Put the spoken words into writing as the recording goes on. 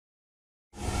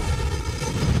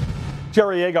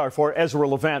Jerry Agar for Ezra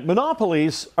Levant.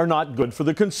 Monopolies are not good for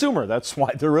the consumer. That's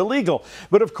why they're illegal.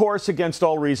 But of course, against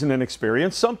all reason and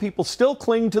experience, some people still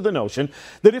cling to the notion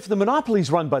that if the monopoly is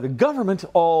run by the government,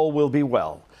 all will be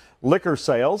well. Liquor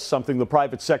sales, something the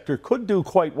private sector could do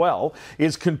quite well,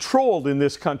 is controlled in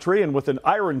this country and with an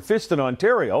iron fist in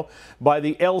Ontario by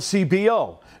the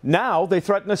LCBO. Now they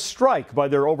threaten a strike by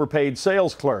their overpaid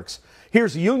sales clerks.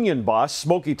 Here's union boss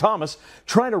Smokey Thomas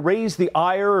trying to raise the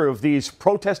ire of these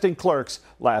protesting clerks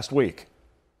last week.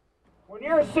 When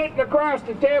you're sitting across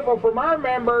the table from our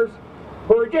members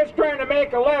who are just trying to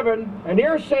make a living, and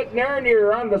you're sitting there and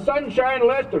you're on the sunshine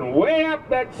list and way up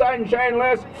that sunshine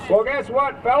list, well, guess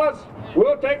what, fellas?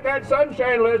 We'll take that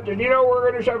sunshine list and you know we're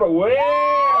going to shove it way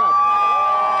up.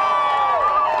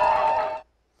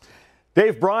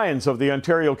 Dave Bryans of the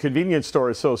Ontario Convenience Store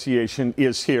Association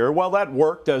is here. Well, that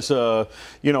worked as a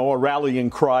rallying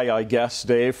cry, I guess,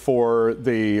 Dave, for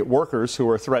the workers who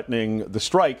are threatening the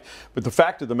strike. But the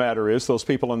fact of the matter is those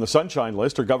people on the Sunshine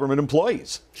List are government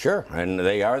employees. Sure, and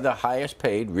they are the highest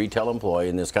paid retail employee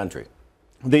in this country.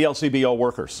 The LCBO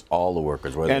workers. All the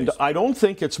workers. And I don't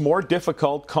think it's more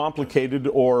difficult, complicated,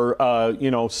 or,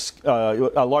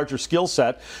 a larger skill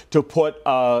set to put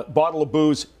a bottle of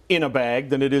booze in a bag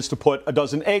than it is to put a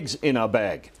dozen eggs in a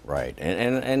bag. Right,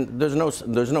 and there's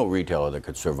no retailer that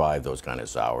could survive those kind of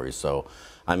salaries. So,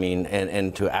 I mean,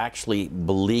 and to actually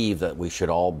believe that we should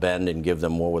all bend and give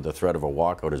them more with the threat of a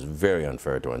walkout is very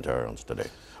unfair to Ontarians today.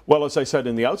 Well, as I said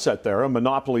in the outset there, a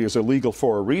monopoly is illegal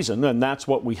for a reason, and that's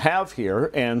what we have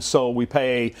here. And so we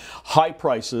pay high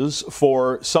prices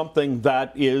for something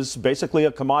that is basically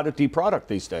a commodity product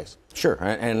these days. Sure,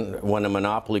 and when a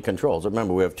monopoly controls,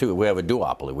 remember we have two. We have a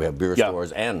duopoly. We have beer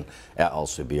stores and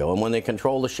LCBO. And when they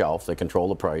control the shelf, they control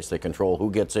the price, they control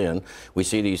who gets in. We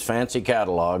see these fancy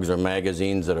catalogs or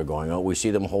magazines that are going out. We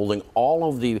see them holding all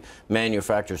of the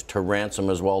manufacturers to ransom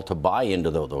as well to buy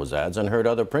into those ads, and hurt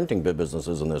other printing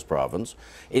businesses in this province.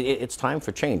 It's time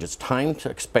for change. It's time to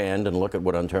expand and look at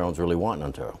what Ontarians really want in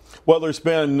Ontario. Well, there's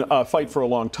been a fight for a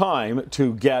long time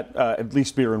to get at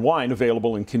least beer and wine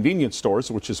available in convenience stores,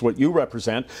 which is what you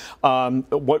represent.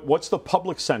 What's the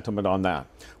public sentiment on that?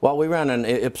 Well, we ran an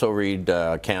Ipso-Reid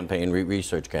campaign,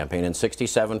 research campaign, and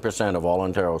 67% of all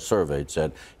Ontario surveyed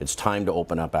said it's time to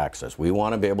open up access. We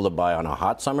want to be able to buy on a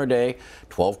hot summer day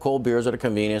 12 cold beers at a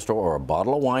convenience store or a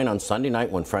bottle of wine on Sunday night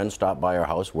when friends stop by our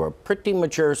house. We're a pretty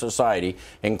mature society,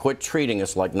 and quit treating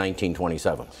us like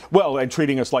 1927. Well, and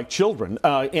treating us like children.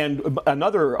 And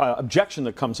another objection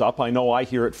that comes up, I know I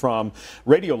hear it from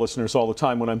radio listeners all the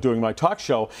time when I'm doing my talk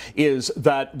show, is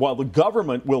that while the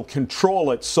government will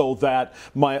control it so that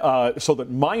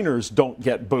minors don't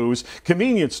get booze,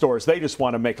 convenience stores, they just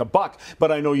want to make a buck.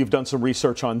 But I know you've done some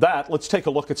research on that. Let's take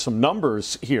a look at some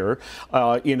numbers here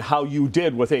in how you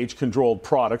did with age-controlled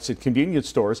products at convenience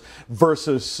stores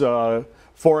versus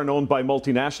foreign-owned by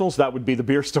multinationals. That would be the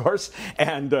beer stores.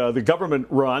 And the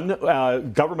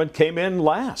government-run, government came in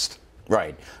last.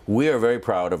 Right. We are very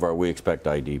proud of our We Expect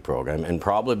ID program, and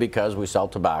probably because we sell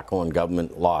tobacco and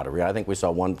government lottery. I think we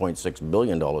sell $1.6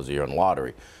 billion a year in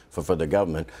lottery for the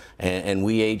government, and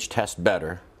we age test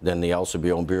better than the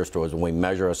LCBO and beer stores when we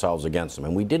measure ourselves against them.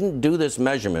 And we didn't do this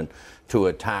measurement to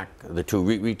attack the two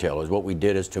retailers. What we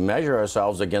did is to measure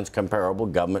ourselves against comparable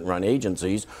government-run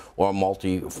agencies or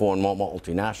foreign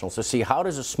multinationals to see how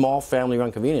does a small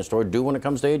family-run convenience store do when it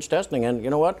comes to age testing. And you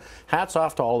know what? Hats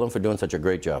off to all of them for doing such a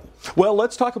great job. Well,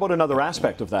 let's talk about another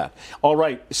aspect of that. All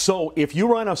right, so if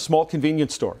you run a small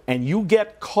convenience store and you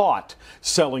get caught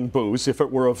selling booze, if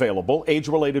it were available,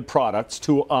 age-related products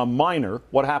to a minor,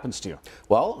 what happens to you?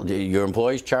 Well, your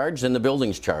employee's charged and the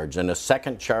building's charged, and a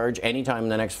second charge anytime in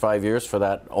the next 5 years for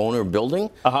that owner building,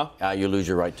 you lose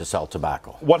your right to sell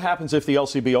tobacco. What happens if the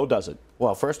LCBO does it?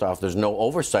 Well, first off, there's no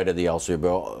oversight of the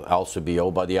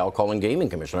LCBO by the Alcohol and Gaming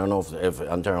Commission. I don't know if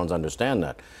Ontarians understand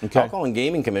that. Okay. Alcohol and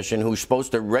Gaming Commission, who's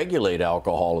supposed to regulate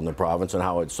alcohol in the province and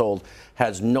how it's sold,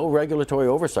 has no regulatory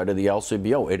oversight of the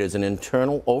LCBO. It is an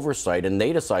internal oversight, and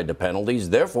they decide the penalties.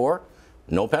 Therefore,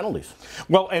 no penalties.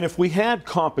 Well, and if we had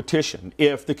competition,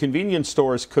 if the convenience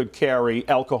stores could carry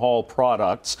alcohol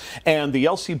products and the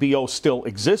LCBO still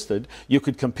existed, you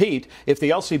could compete. If the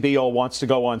LCBO wants to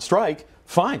go on strike,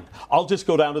 fine. I'll just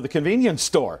go down to the convenience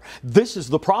store. This is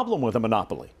the problem with a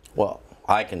monopoly. Well,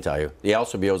 I can tell you, the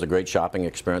LCBO is a great shopping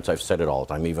experience. I've said it all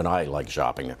the time. Even I like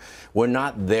shopping there. We're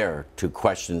not there to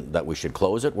question that we should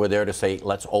close it. We're there to say,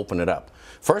 let's open it up.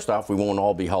 First off, we won't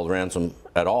all be held ransom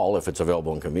at all if it's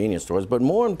available in convenience stores. But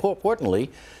more importantly,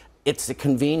 it's the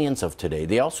convenience of today.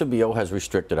 The LCBO has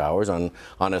restricted hours. On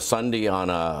a Sunday, on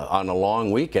a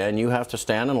long weekend, you have to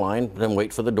stand in line and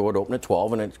wait for the door to open at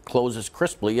 12, and it closes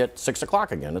crisply at 6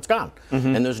 o'clock again. It's gone.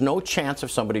 And there's no chance if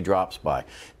somebody drops by.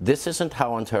 This isn't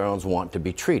how Ontarians want to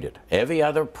be treated. Every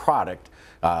other product,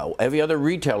 every other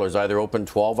retailer is either open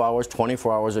 12 hours,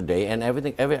 24 hours a day, and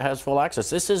everything has full access.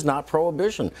 This is not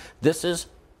prohibition. This is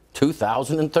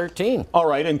 2013. All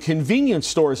right, and convenience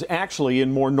stores actually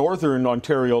in more northern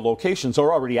Ontario locations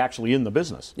are already actually in the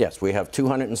business. Yes, we have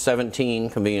 217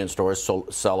 convenience stores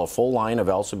sell a full line of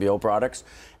LCBO products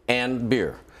and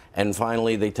beer. And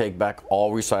finally, they take back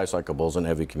all recyclables in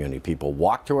every community. People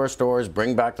walk to our stores,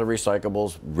 bring back the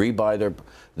recyclables, rebuy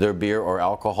their beer or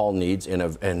alcohol needs,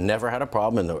 and never had a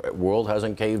problem, and the world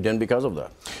hasn't caved in because of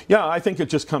that. Yeah, I think it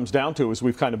just comes down to, as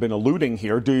we've kind of been alluding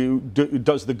here,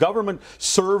 does the government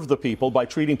serve the people by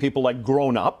treating people like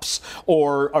grown-ups,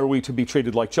 or are we to be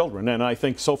treated like children? And I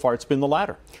think so far it's been the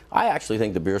latter. I actually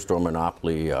think the beer store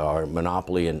monopoly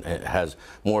and has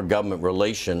more government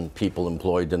relation people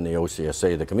employed than the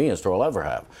OCSA, the convenience store, will ever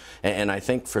have. And I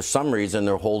think for some reason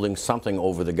they're holding something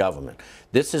over the government.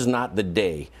 This is not the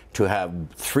day to have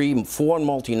 3, 4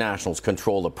 multinationals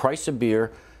control the price of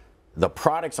beer, the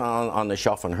products on the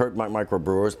shelf, and hurt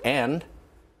microbrewers, and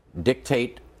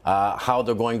dictate how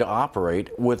they're going to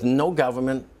operate with no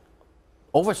government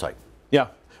oversight. Yeah.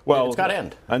 Well, it's got to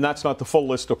end. And that's not the full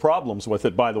list of problems with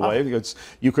it, by the way.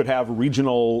 You could have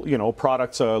regional,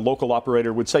 products. A local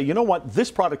operator would say, you know what, this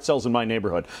product sells in my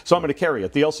neighborhood, so I'm going to carry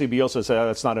it. The LCBO says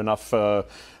that's not enough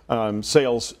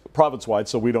sales province-wide,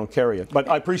 so we don't carry it. But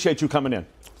I appreciate you coming in.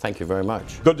 Thank you very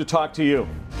much. Good to talk to you.